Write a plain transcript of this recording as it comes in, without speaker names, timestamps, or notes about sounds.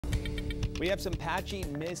We have some patchy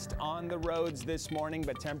mist on the roads this morning,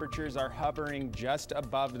 but temperatures are hovering just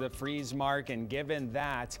above the freeze mark. And given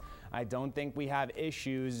that, I don't think we have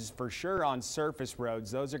issues for sure on surface roads.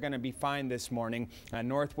 Those are going to be fine this morning.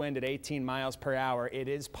 North wind at 18 miles per hour. It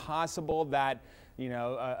is possible that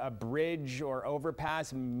a bridge or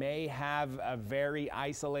overpass may have a very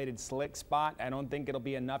isolated slick spot. I don't think it'll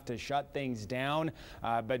be enough to shut things down,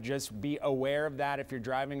 but just be aware of that if you're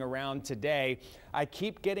driving around today. I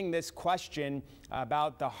keep getting this question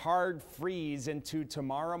about the hard freeze into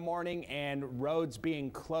tomorrow morning and roads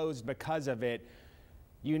being closed because of it.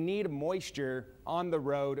 You need moisture on the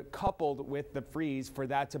road coupled with the freeze for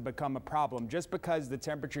that to become a problem. Just because the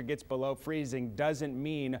temperature gets below freezing doesn't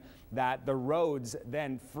mean that the roads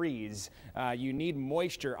then freeze. You need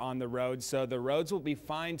moisture on the roads, so the roads will be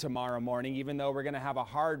fine tomorrow morning, even though we're going to have a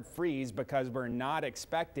hard freeze because we're not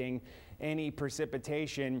expecting any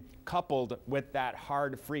precipitation coupled with that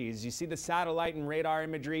hard freeze. You see the satellite and radar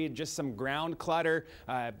imagery, just some ground clutter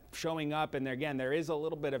showing up, and again, there is a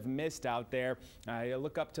little bit of mist out there. You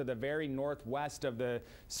look up to the very northwest of the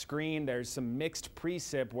screen, there's some mixed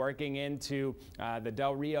precip working into the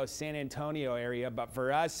Del Rio, San Antonio area, but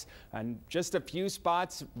for us, just a few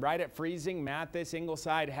spots right at freezing. Mathis,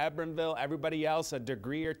 Ingleside, Hebronville, everybody else a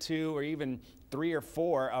degree or two or even 3 or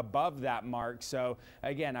 4 above that mark. So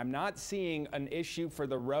again, I'm not seeing an issue for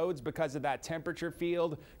the roads because of that temperature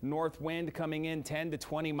field. North wind coming in 10 to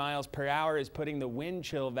 20 miles per hour is putting the wind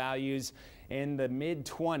chill values in the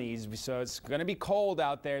mid-20s. So it's going to be cold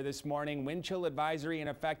out there this morning. Wind chill advisory in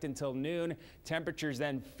effect until noon. Temperatures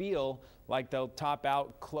then feel like they'll top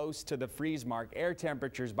out close to the freeze mark. Air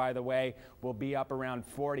temperatures, by the way, will be up around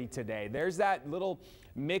 40 today. There's that little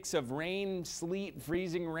mix of rain, sleet,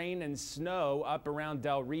 freezing rain, and snow up around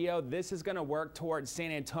Del Rio. This is going to work towards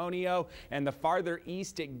San Antonio, and the farther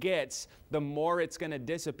east it gets, the more it's going to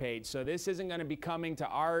dissipate. So this isn't going to be coming to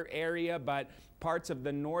our area, but parts of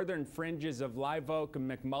the northern fringes of Live Oak and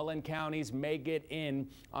McMullen counties may get in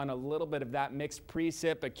on a little bit of that mixed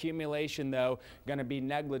precip. Accumulation, though, going to be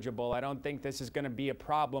negligible. I don't think this is going to be a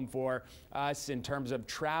problem for us in terms of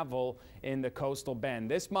travel in the coastal bend.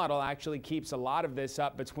 This model actually keeps a lot of this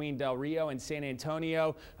up between Del Rio and San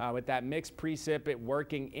Antonio with that mixed precip it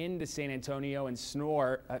working into San Antonio and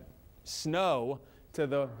snow to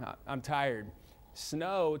the, I'm tired.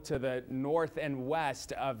 Snow to the north and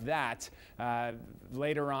west of that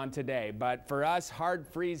later on today. But for us, hard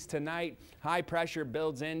freeze tonight. High pressure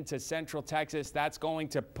builds into central Texas. That's going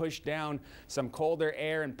to push down some colder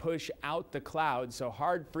air and push out the clouds. So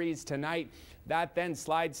hard freeze tonight. That then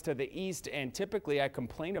slides to the east, and typically I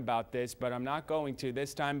complain about this, but I'm not going to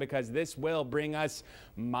this time because this will bring us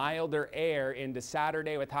milder air into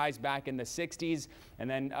Saturday with highs back in the 60s and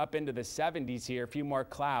then up into the 70s here, a few more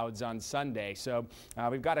clouds on Sunday. So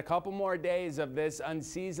we've got a couple more days of this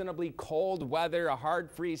unseasonably cold weather. A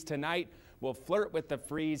hard freeze tonight. We'll flirt with the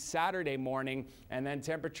freeze Saturday morning, and then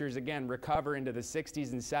temperatures again recover into the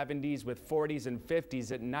 60s and 70s with 40s and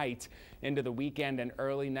 50s at night into the weekend and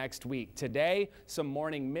early next week. Today, some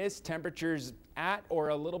morning mist, temperatures at or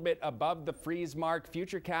a little bit above the freeze mark.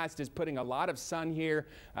 Futurecast is putting a lot of sun here.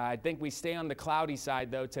 I think we stay on the cloudy side,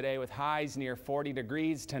 though, today with highs near 40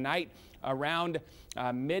 degrees. Tonight, around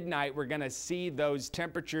midnight, we're going to see those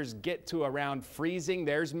temperatures get to around freezing.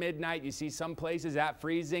 There's midnight. You see some places at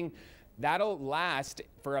freezing. That'll last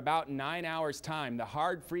for about 9 hours time. The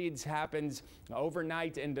hard freeze happens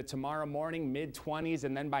overnight into tomorrow morning, mid-20s,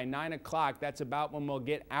 and then by 9 o'clock, that's about when we'll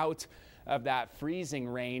get out of that freezing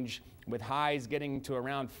range with highs getting to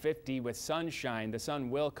around 50 with sunshine. The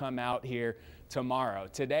sun will come out here tomorrow.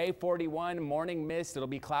 Today, 41, morning mist. It'll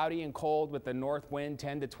be cloudy and cold with the north wind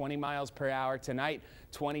 10 to 20 miles per hour. Tonight,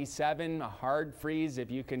 27, a hard freeze.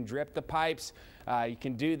 If you can drip the pipes, you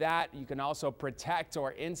can do that. You can also protect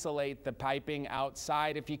or insulate the piping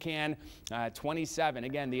outside if you can. 27,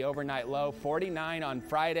 again, the overnight low. 49 on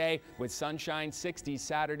Friday with sunshine, 60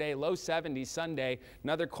 Saturday, low 70 Sunday.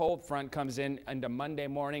 Another cold front comes in into Monday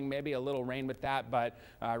morning, maybe a little rain with that, but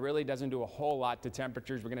really doesn't do a whole lot to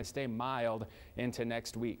temperatures. We're going to stay mild into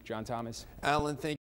next week. John Thomas. Alan, thank you.